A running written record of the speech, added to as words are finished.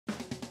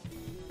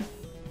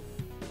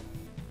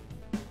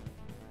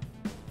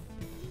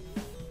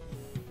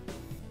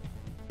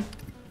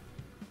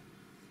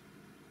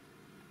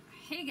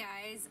Hey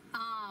guys,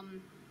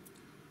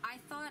 I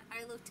thought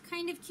I looked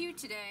kind of cute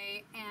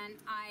today, and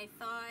I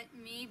thought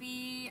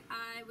maybe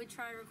I would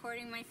try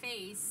recording my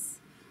face,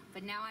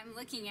 but now I'm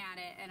looking at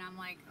it and I'm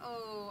like,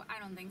 oh, I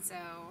don't think so,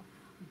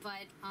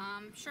 but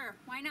sure,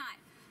 why not?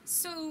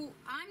 So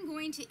I'm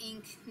going to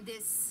ink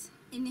this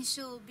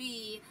initial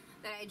B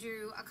that I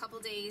drew a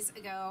couple days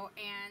ago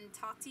and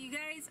talk to you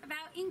guys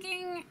about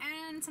inking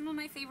and some of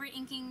my favorite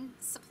inking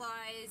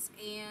supplies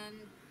and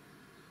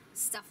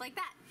stuff like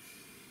that.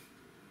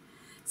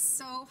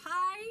 So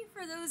hi,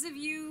 for those of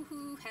you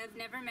who have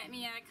never met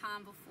me at a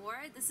con before,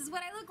 this is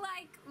what I look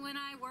like when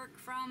I work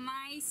from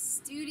my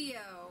studio,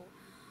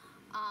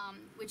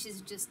 which is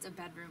just a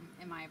bedroom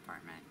in my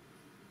apartment.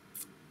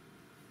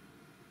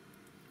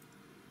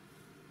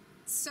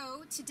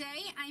 So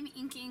today I'm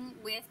inking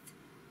with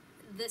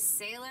the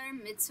Sailor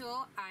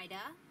Mitsuo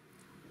Ida,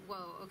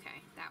 whoa,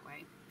 okay, that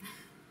way,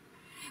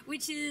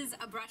 which is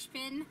a brush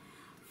pen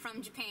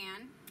from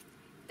Japan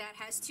that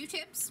has two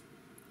tips.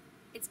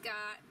 It's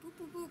got, boop,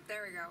 boop, boop,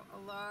 there we go, a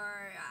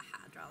large,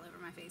 draw all over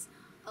my face,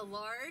 a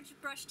large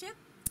brush tip,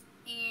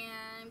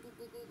 and boop,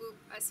 boop, boop, boop,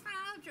 a small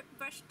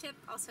brush tip,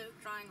 also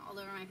drawing all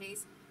over my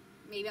face.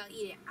 Maybe I'll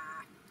eat it,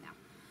 no.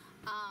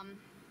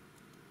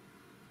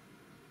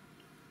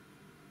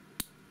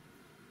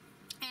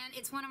 And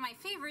it's one of my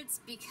favorites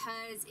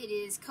because it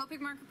is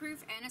Copic marker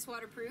proof and it's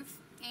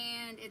waterproof,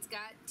 and it's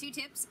got two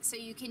tips, so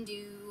you can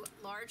do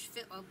large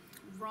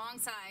wrong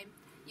side,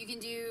 you can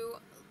do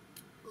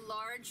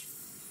large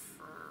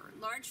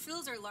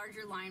fills or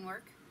larger line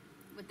work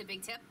with the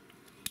big tip,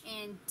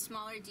 and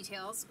smaller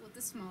details with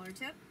the smaller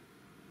tip.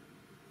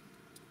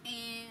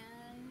 And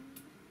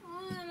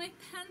oh, my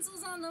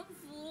pencil's on the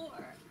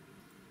floor.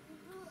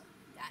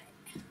 Got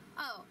it.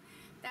 Oh,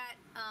 that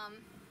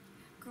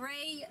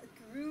gray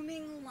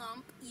grooming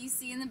lump you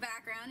see in the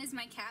background is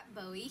my cat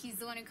Bowie. He's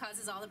the one who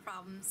causes all the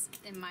problems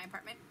in my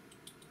apartment.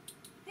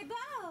 Hey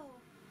Bo!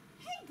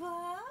 Hey Bo!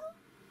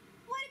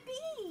 What it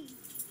be?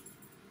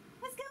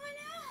 What's going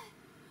on?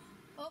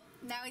 Oh,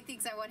 now he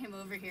thinks I want him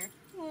over here.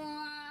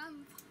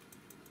 Womp.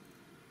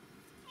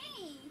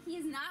 Hey, he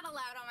is not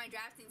allowed on my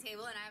drafting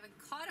table, and I haven't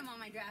caught him on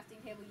my drafting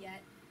table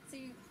yet. So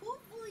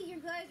hopefully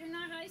you guys are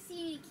not going to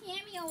see any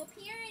cameo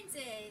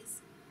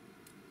appearances.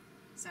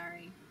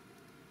 Sorry.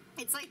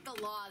 It's like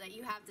the law that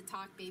you have to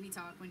talk baby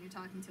talk when you're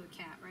talking to a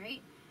cat,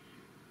 right?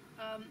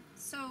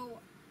 So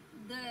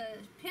the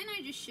pen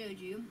I just showed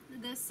you,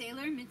 the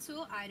Sailor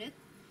Mitsuo Ida,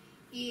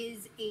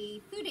 is a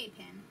fude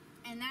pen,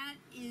 and that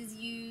is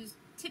used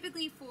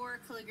typically for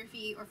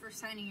calligraphy or for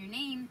signing your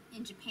name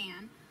in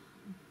Japan,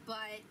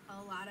 but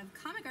a lot of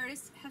comic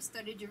artists have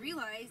started to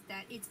realize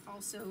that it's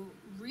also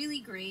really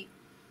great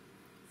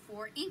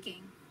for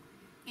inking.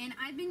 And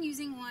I've been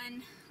using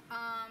one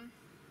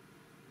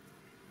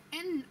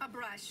and a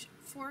brush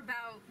for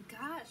about,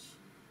 gosh,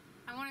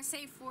 I want to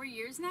say 4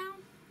 years now.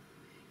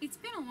 It's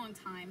been a long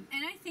time,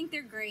 and I think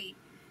they're great.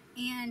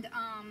 And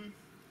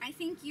I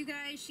think you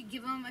guys should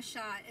give them a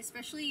shot,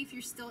 especially if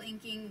you're still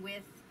inking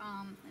with,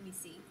 let me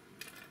see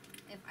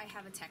if I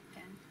have a tech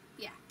pen.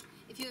 Yeah,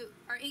 if you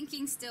are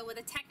inking still with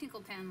a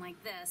technical pen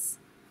like this,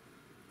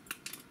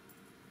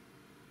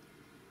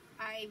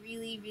 I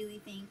really, really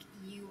think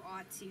you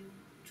ought to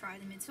try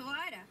the Mitsuo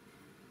Ida.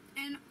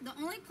 And the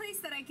only place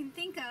that I can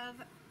think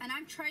of, and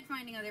I've tried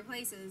finding other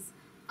places,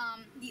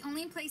 the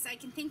only place I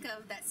can think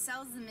of that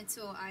sells the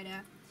Mitsuo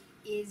Ida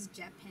is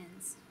Jet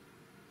Pens.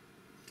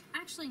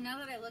 Actually, now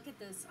that I look at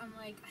this, I'm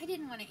like, I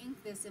didn't want to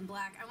ink this in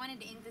black. I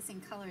wanted to ink this in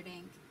colored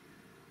ink.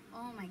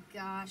 Oh my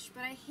gosh,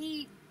 but I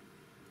hate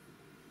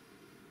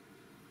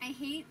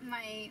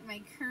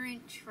my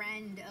current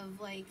trend of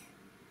like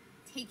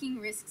taking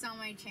risks on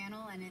my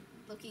channel and it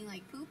looking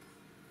like poop.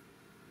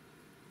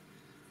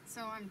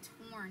 So I'm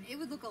torn. It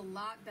would look a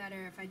lot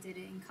better if I did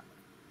it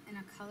in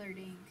a colored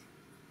ink,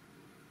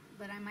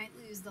 but I might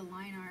lose the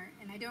line art,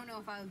 and I don't know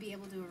if I would be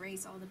able to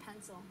erase all the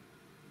pencil.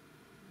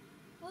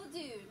 Well,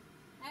 dude,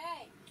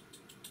 hey,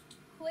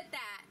 quit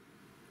that.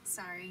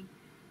 Sorry.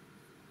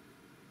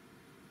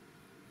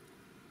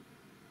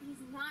 He's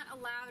not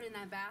allowed in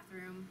that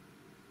bathroom,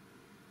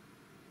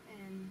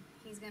 and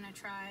he's gonna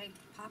try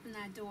popping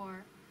that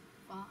door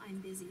while I'm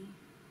busy.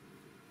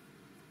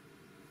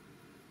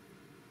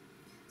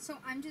 So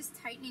I'm just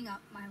tightening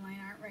up my line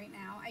art right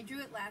now. I drew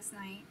it last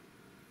night.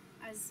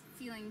 I was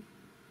feeling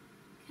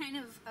kind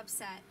of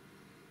upset,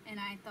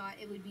 and I thought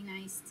it would be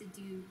nice to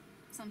do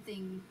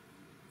something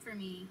for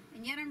me,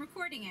 and yet I'm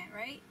recording it,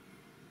 right?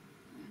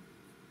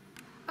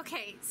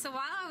 Okay, so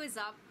while I was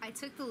up, I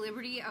took the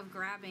liberty of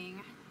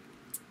grabbing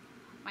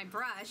my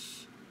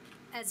brush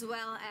as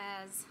well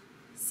as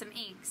some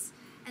inks,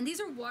 and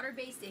these are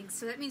water-based inks,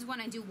 so that means when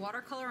I do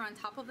watercolor on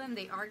top of them,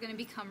 they are going to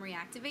become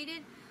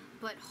reactivated,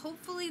 but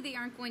hopefully they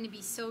aren't going to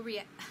be so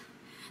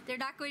they're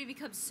not going to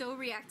become so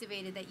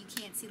reactivated that you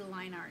can't see the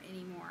line art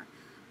anymore,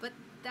 but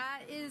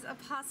that is a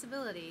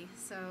possibility,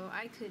 so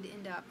I could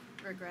end up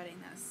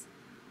regretting this,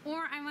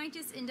 or I might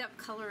just end up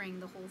coloring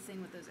the whole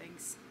thing with those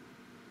inks.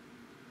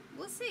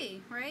 We'll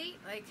see, right?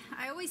 Like,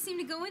 I always seem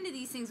to go into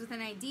these things with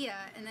an idea,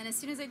 and then as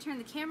soon as I turn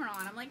the camera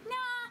on, I'm like, nah,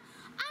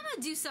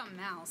 gonna do something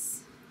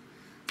else.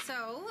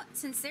 So,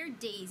 since they're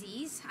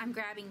daisies, I'm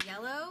grabbing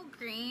yellow,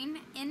 green,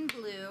 and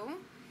blue,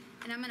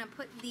 and I'm gonna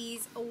put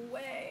these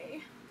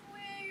away,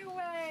 way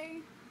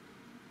away,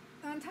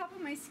 on top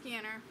of my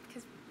scanner,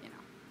 because, you know.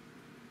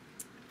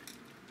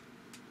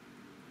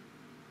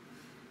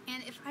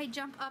 And if I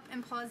jump up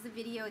and pause the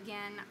video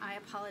again, I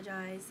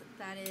apologize.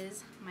 That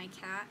is my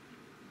cat.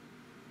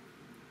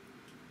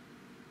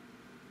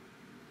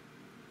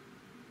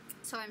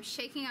 So I'm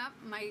shaking up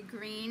my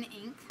green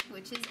ink,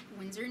 which is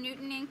Winsor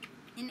Newton ink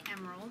in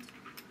Emerald.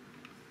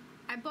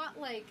 I bought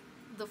like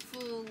the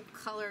full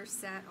color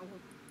set,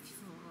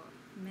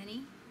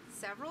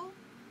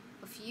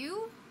 a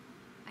few,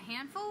 a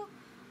handful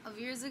of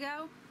years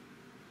ago.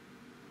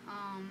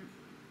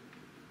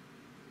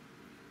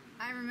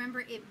 I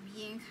remember it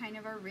being kind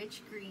of a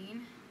rich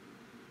green,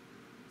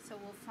 so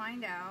we'll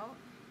find out.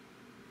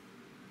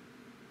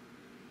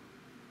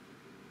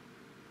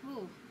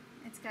 Ooh.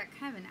 It's got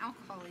kind of an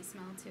alcohol-y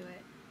smell to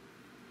it.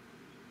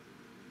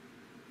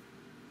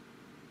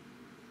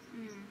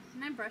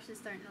 My brush is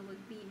starting to look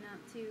beaten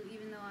up too,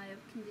 even though I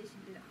have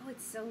conditioned it. Oh,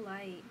 it's so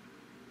light.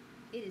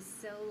 It is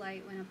so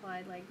light when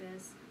applied like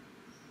this.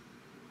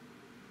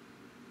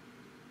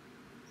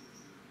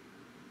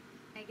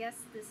 I guess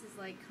this is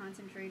like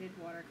concentrated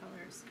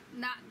watercolors.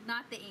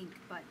 Not the ink,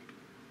 but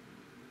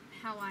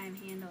how I am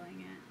handling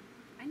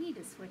it. I need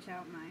to switch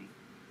out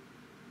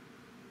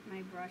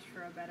my brush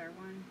for a better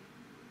one.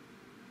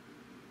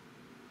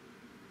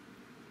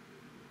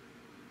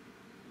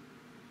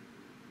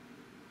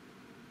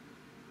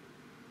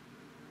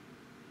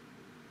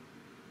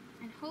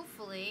 And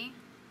hopefully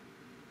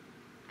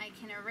I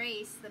can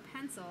erase the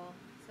pencil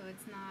so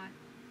it's not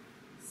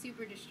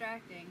super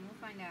distracting. We'll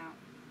find out.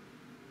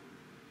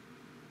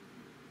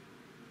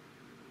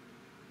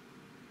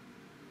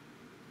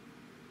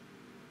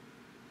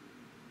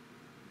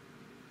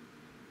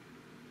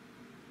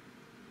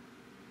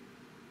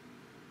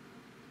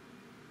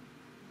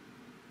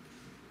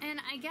 And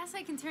I guess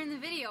I can turn the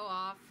video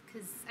off,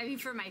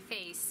 for my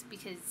face,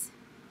 because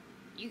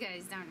you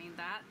guys don't need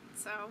that.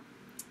 So,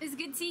 it's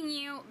good seeing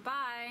you.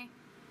 Bye.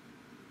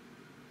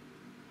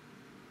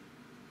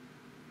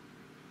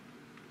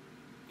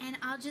 And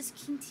I'll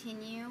just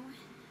continue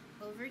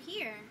over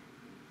here.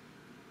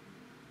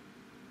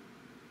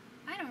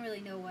 I don't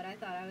really know what I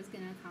thought I was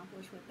going to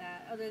accomplish with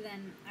that, other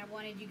than I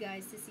wanted you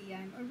guys to see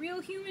I'm a real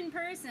human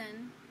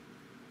person.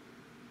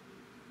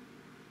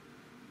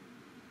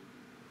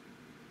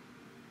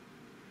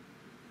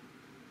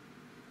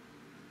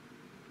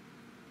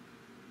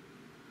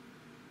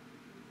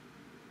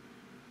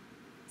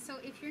 So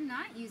if you're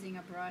not using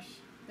a brush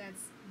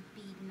that's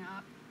beaten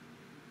up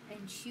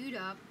and chewed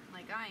up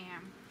like I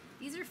am,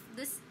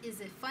 this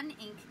is a fun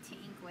ink to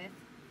ink with.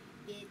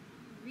 It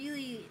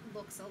really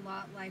looks a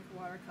lot like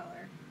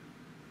watercolor.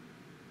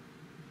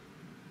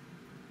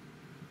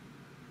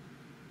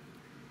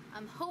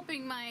 I'm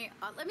hoping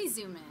let me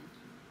zoom in.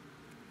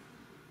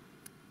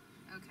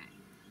 Okay.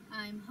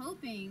 I'm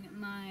hoping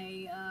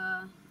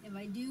if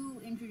I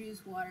do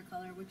introduce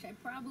watercolor, which I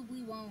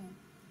probably won't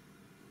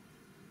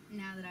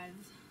now that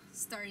I've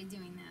started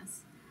doing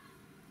this.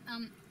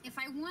 If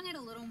I wanted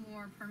a little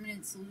more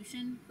permanent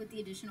solution with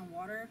the additional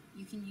water,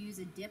 you can use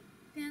a dip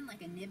pen,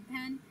 like a nib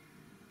pen,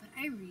 but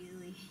I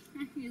really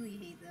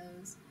hate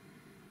those.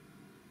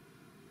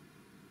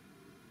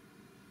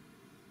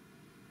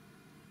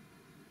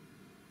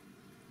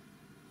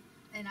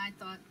 And I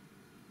thought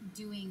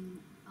doing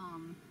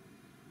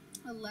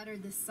a letter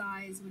this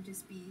size would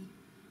just be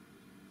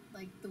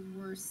like the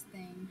worst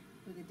thing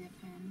with a dip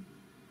pen.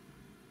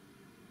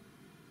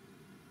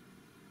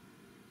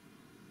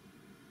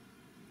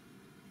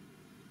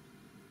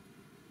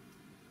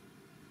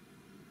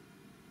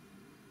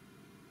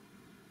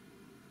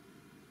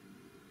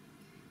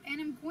 And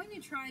I'm going to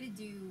try to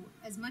do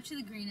as much of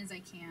the green as I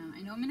can.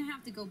 I know I'm going to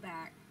have to go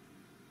back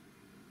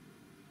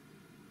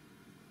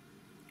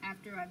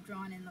after I've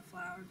drawn in the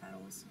flower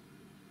petals,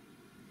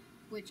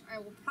 which I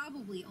will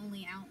probably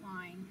only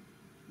outline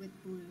with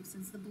blue,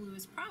 since the blue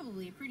is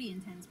probably a pretty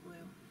intense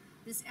blue.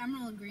 This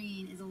emerald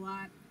green is a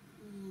lot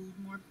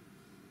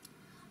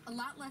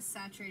less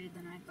saturated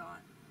than I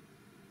thought,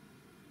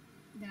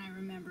 than I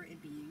remember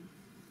it being.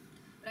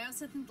 But I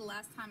also think the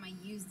last time I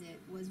used it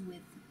was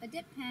with a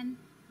dip pen.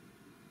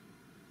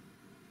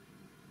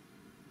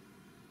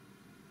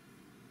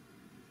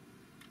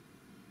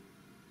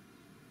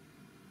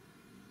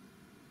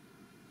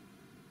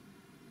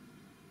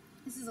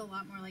 This is a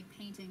lot more like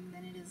painting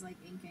than it is like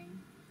inking.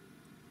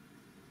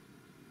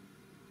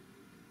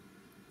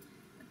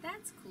 But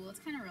that's cool, it's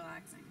kind of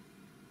relaxing.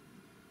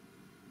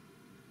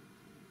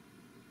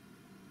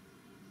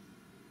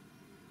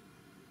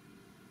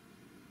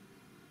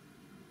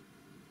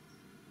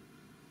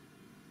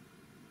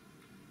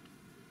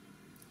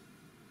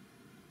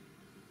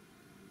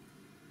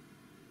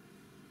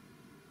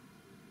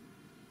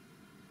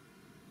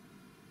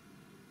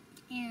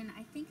 And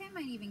I think I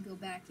might even go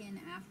back in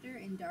after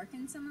and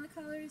darken some of the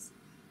colors.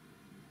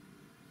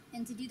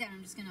 And to do that,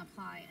 I'm just going to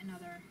apply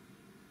another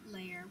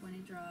layer when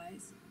it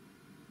dries.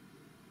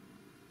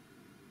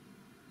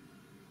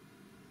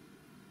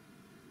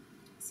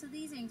 So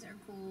these inks are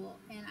cool,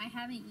 and I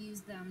haven't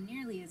used them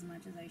nearly as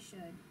much as I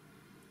should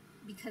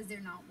because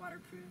they're not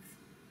waterproof.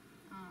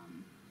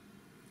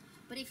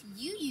 But if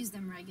you use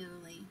them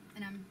regularly,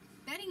 and I'm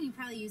betting you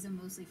probably use them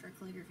mostly for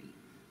calligraphy,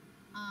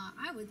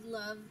 I would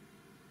love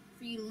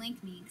for you to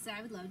link me because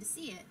I would love to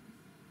see it.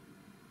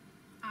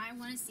 I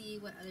want to see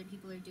what other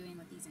people are doing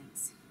with these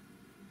inks.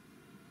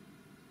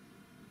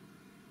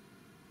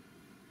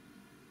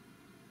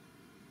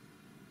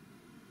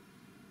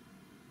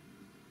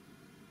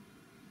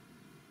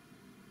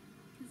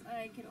 Because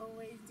I could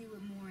always do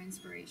with more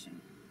inspiration.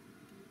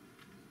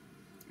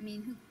 I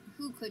mean,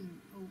 who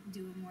couldn't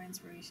do with more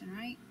inspiration,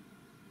 right?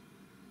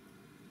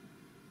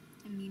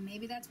 I mean,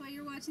 maybe that's why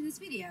you're watching this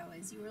video,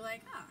 is you were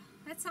like, ah,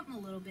 that's something a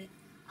little bit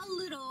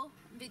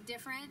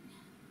different.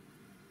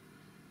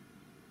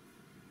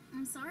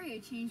 I'm sorry I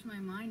changed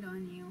my mind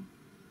on you.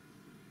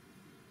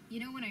 You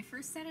know, when I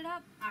first set it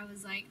up, I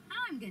was like,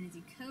 I'm gonna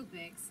do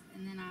Copics,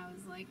 and then I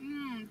was like,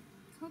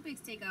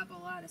 Copics take up a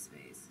lot of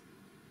space.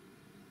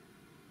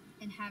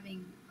 And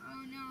having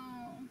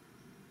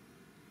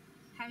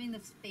the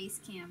face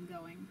cam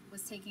going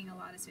was taking a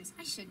lot of space.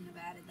 I shouldn't have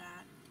added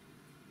that.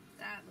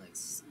 That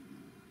looks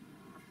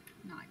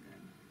not good.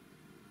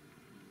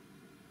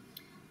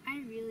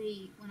 I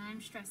really, when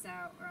I'm stressed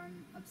out or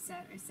I'm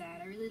upset or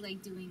sad, I really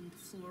like doing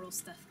floral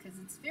stuff because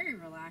it's very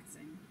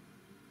relaxing.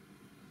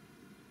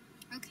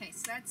 Okay,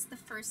 so that's the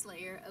first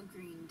layer of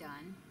green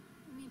done.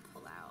 Let me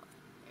pull out.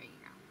 There you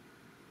go.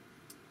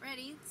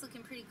 Ready? It's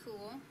looking pretty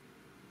cool.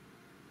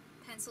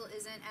 Pencil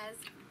isn't as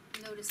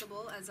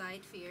noticeable as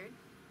I'd feared.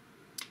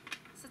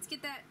 So let's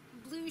get that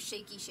blue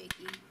shaky.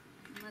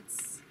 And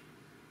let's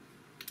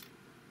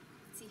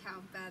see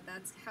how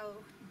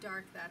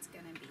dark that's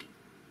gonna be.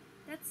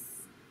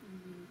 That's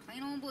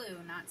plain old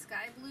blue, not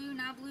sky blue,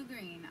 not blue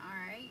green.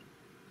 Alright.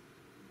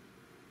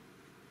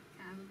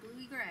 Kind of a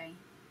bluey gray.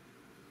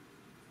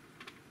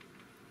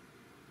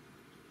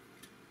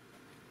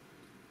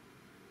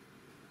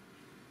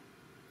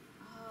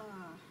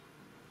 Oh.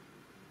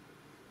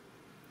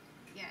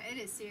 Yeah, it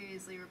has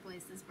seriously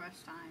replaced this brush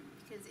time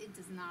because it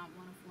does not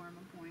want to form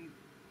a point.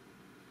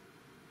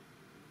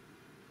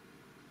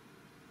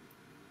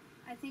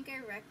 I think I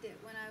wrecked it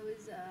when I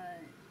was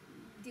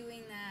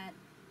doing that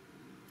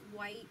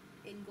white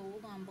and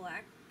gold on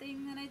black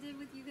thing that I did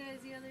with you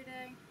guys the other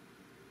day.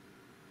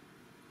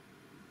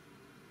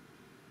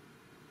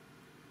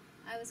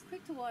 I was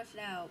quick to wash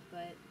it out,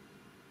 but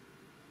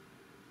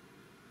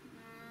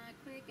not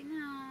quick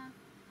enough.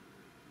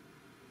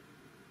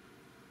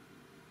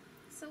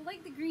 So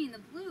like the green, the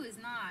blue is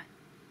not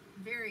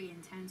very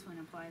intense when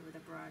applied with a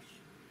brush.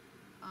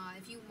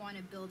 If you want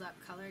to build up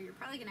color, you're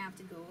probably going to have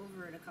to go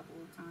over it a couple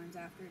of times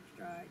after it's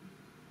dried.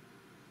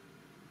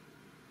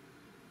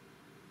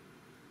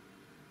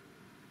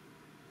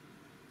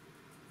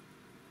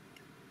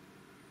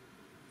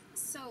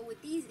 So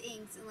with these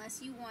inks,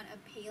 unless you want a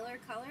paler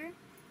color,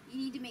 you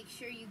need to make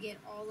sure you get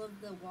all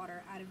of the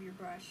water out of your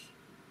brush.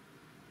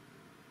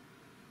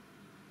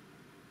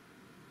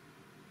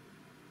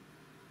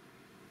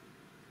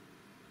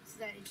 So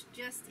that it's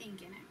just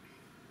ink in it.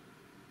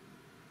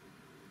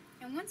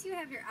 And once you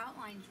have your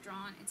outlines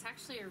drawn, it's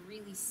actually a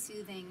really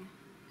soothing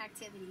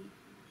activity.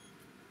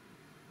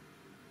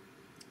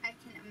 I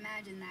can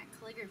imagine that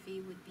calligraphy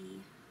would be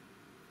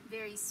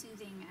very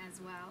soothing as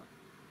well.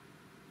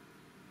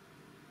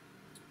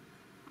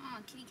 Oh,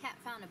 kitty cat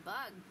found a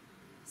bug.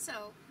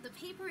 So the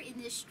paper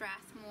in this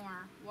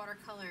Strathmore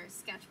watercolor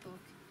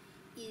sketchbook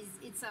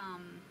it's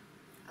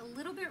a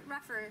little bit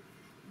rougher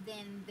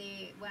than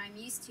what I'm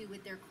used to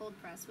with their cold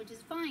press, which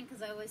is fine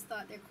because I always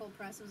thought their cold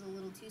press was a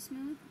little too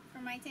smooth for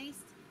my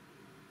taste.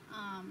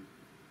 And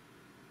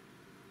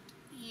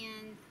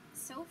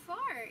so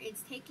far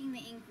it's taking the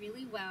ink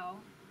really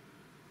well.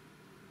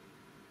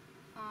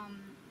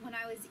 When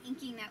I was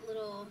inking that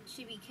little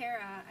chibi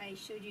Cara I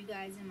showed you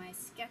guys in my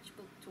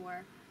sketchbook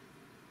tour,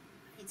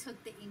 I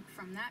took the ink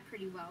from that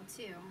pretty well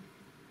too.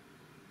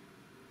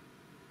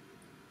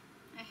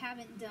 I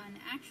haven't done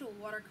actual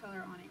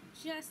watercolor on it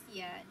just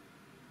yet,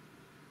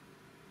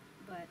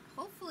 but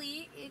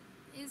hopefully it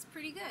is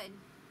pretty good.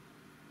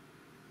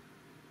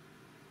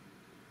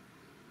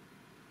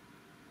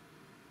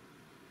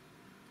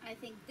 I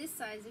think this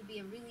size would be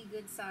a really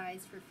good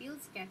size for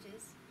field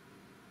sketches.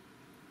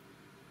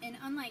 And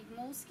unlike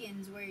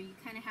moleskins where you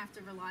kind of have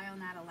to rely on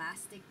that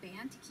elastic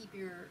band to keep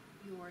your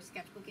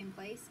sketchbook in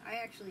place, I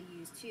actually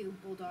use 2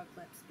 bulldog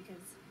clips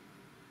because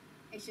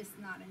it's just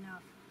not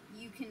enough.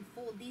 You can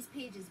fold these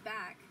pages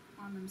back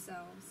on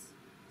themselves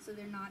so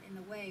they're not in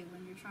the way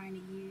when you're trying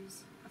to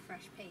use a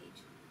fresh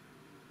page.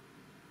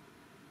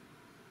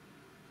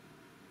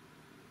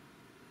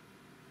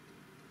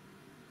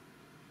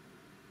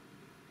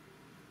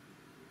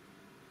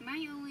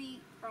 My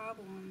only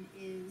problem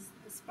is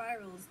the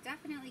spirals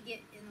definitely get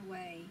in the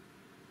way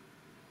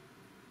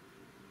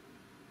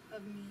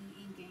of me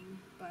inking,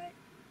 but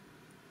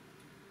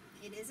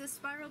it is a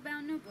spiral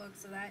bound notebook,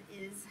 so that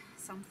is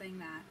something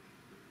that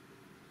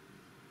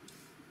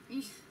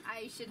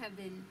I should have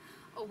been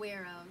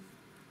aware of.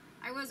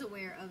 I was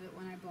aware of it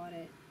when I bought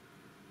it.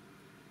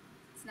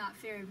 It's not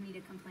fair of me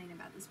to complain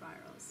about the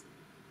spirals.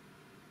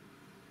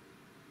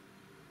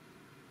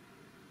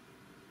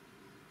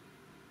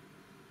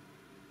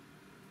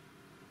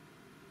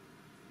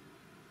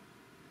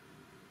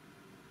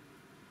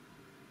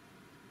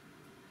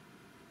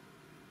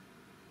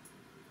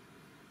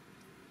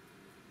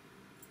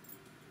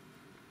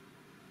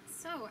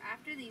 So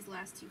after these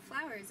last two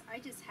flowers, I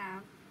just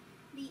have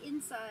the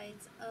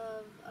insides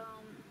of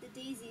the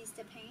daisies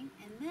to paint,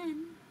 and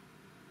then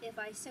if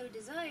I so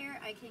desire,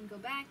 I can go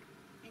back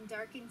and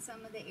darken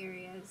some of the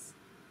areas,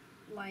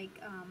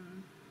 like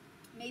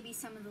maybe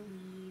some of the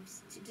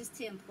leaves, just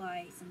to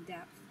imply some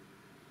depth.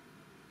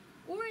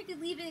 Or I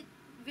could leave it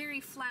very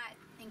flat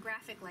and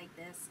graphic like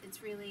this.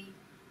 It's really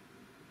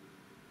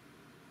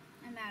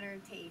a matter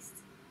of taste.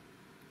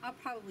 I'll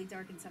probably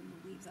darken some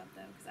of the leaves up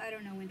though, because I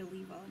don't know when to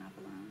leave well enough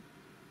alone.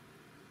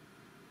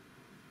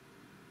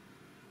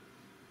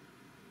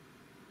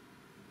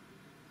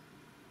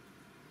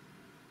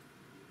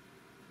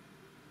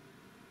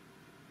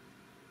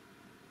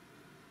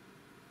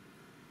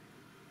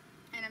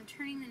 And I'm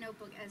turning the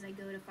notebook as I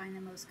go to find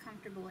the most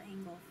comfortable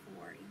angle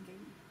for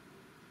inking.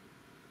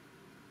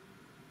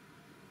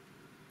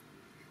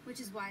 Which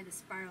is why the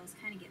spirals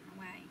kind of get in the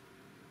way.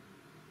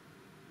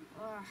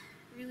 Oh,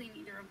 really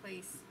need to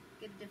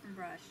get a different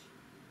brush.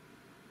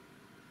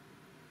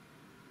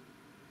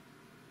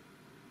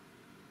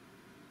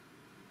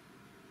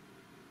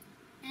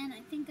 And I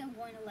think I'm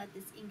going to let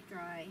this ink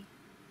dry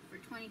for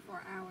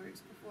 24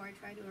 hours before I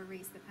try to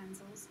erase the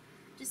pencils,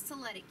 just to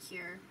let it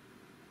cure.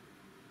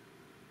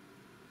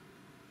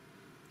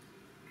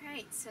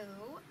 Alright,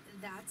 so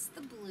that's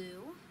the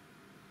blue,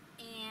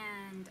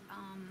 and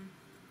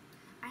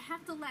I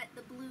have to let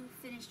the blue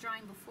finish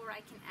drying before I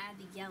can add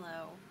the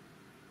yellow.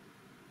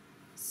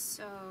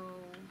 So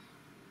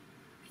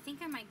I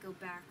think I might go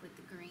back with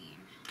the green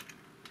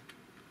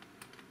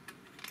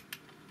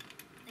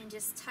and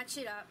just touch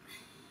it up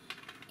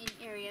in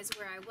areas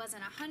where I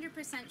wasn't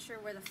 100% sure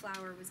where the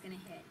flower was going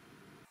to hit.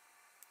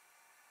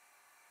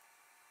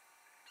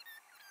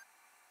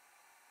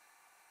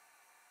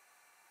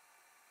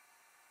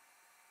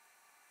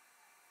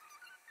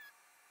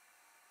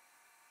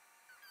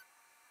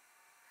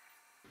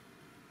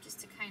 Just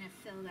to kind of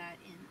fill that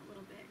in a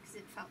little bit, because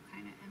it felt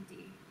kind of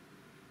empty.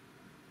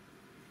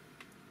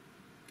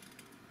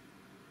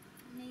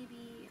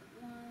 Maybe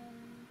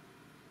one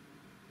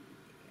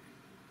there.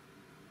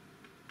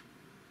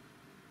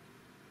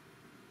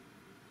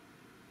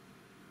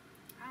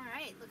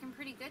 Alright, looking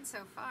pretty good so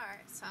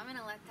far. So I'm going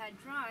to let that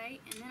dry,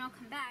 and then I'll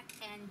come back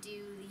and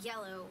do the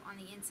yellow on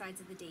the insides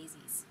of the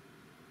daisies.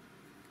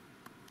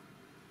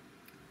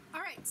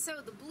 Alright, so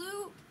the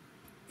blue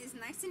is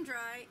nice and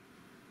dry,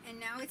 and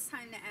now it's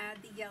time to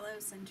add the yellow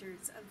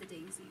centers of the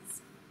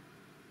daisies.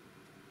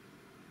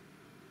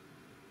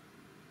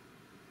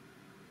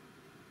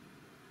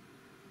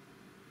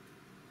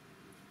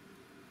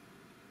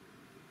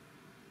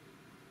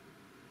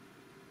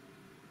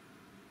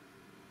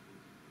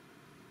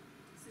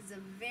 This is a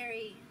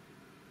very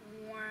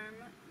warm,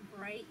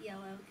 bright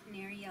yellow,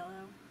 canary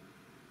yellow.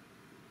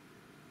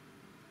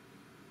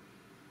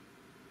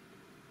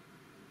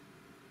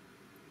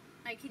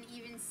 I can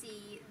even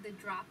see the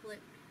droplet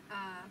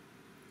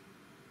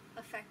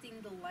affecting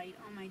the light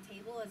on my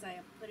table as I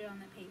put it on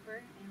the paper,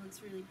 and it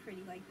looks really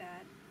pretty like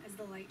that as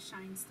the light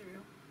shines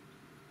through.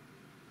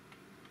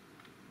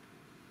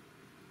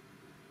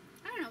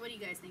 I don't know, what do you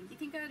guys think? Do you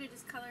think I ought to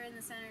just color in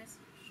the centers?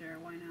 Sure,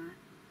 why not?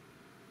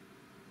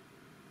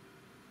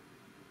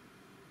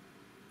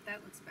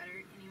 That looks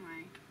better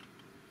anyway.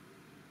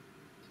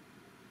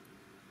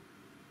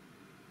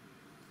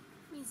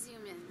 Let me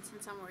zoom in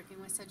since I'm working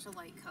with such a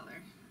light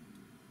color.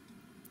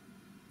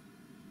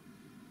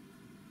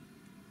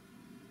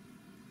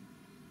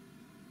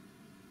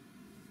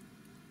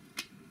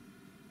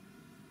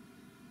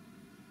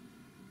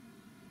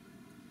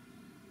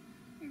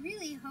 I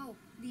really hope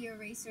the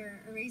eraser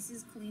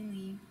erases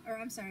cleanly, or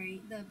I'm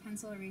sorry, the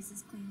pencil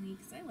erases cleanly,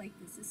 because I like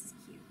this. This is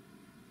cute.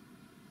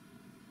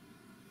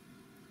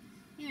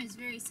 Yeah, it's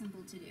very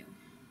simple to do.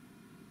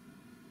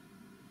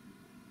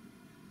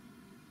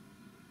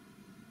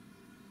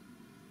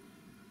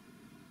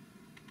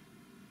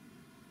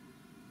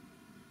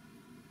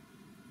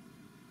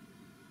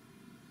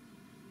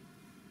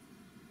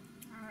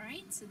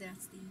 Alright, so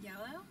that's the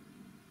yellow.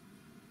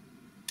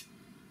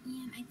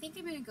 And I think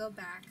I'm going to go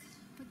back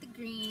with the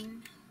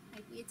green,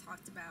 like we had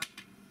talked about,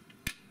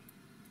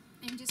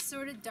 and just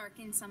sort of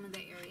darken some of the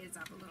areas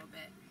up a little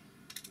bit.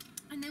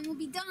 And then we'll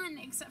be done,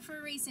 except for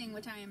erasing,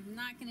 which I am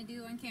not going to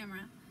do on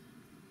camera.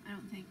 I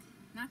don't think.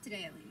 Not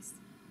today, at least.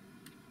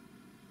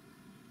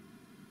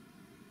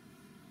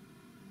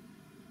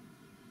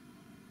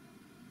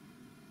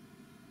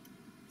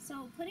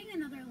 So putting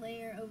another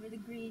layer over the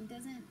green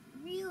doesn't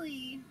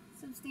really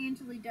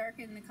substantially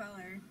darken the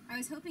color. I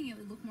was hoping it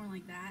would look more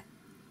like that.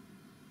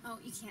 Oh,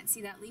 you can't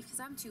see that leaf because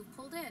I'm too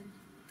pulled in.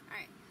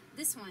 Alright,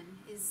 this one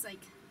is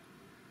like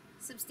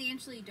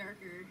substantially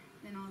darker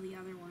than all the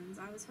other ones.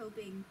 I was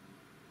hoping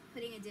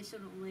putting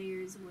additional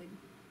layers would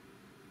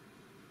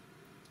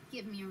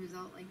give me a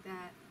result like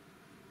that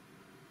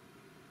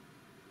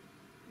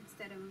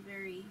instead of a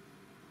very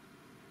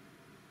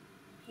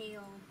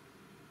pale,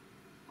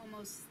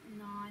 almost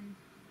non-visible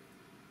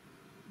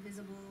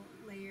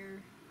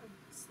layer of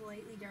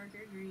slightly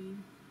darker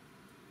green.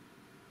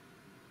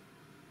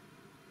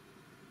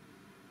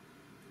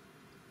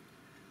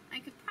 I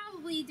could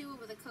probably do it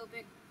with a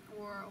Copic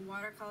or a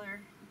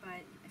watercolor, but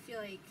I feel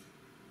like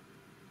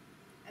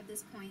at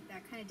this point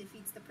that kind of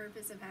defeats the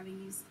purpose of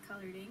having used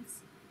colored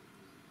inks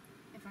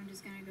if I'm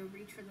just going to go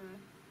reach for the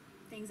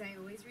things I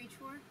always reach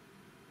for.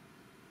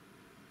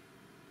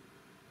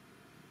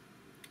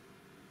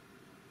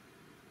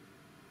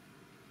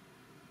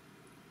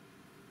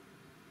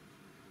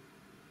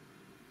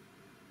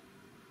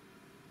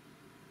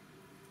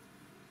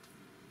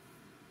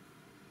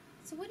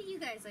 So what do you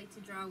guys like to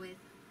draw with?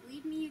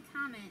 Leave me a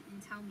comment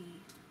and tell me.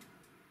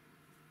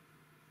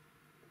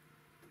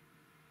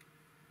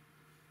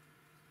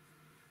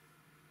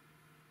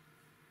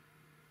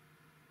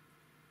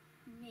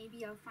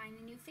 Maybe I'll find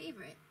a new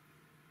favorite.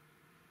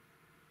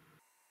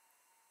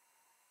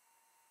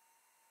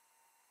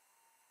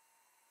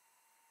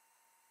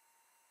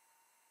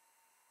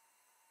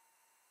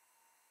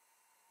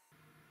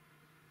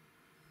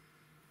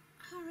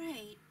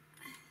 Alright,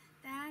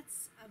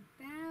 that's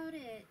about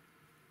it.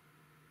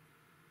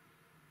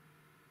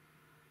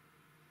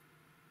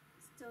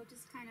 Still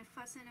just kind of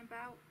fussing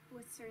about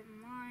with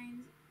certain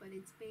lines, but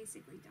it's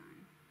basically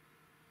done.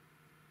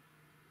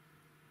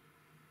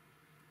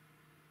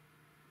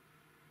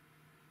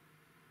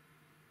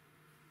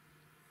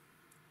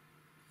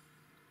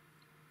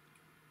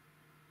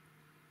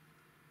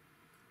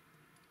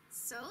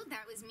 So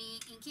that was me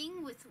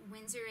inking with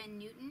Winsor &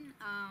 Newton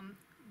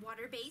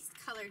water-based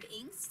colored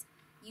inks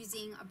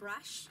using a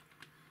brush.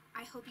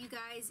 I hope you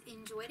guys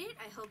enjoyed it.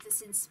 I hope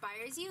this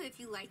inspires you. If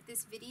you like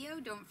this video,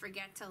 don't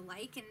forget to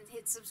like and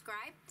hit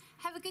subscribe.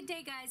 Have a good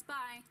day, guys.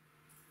 Bye.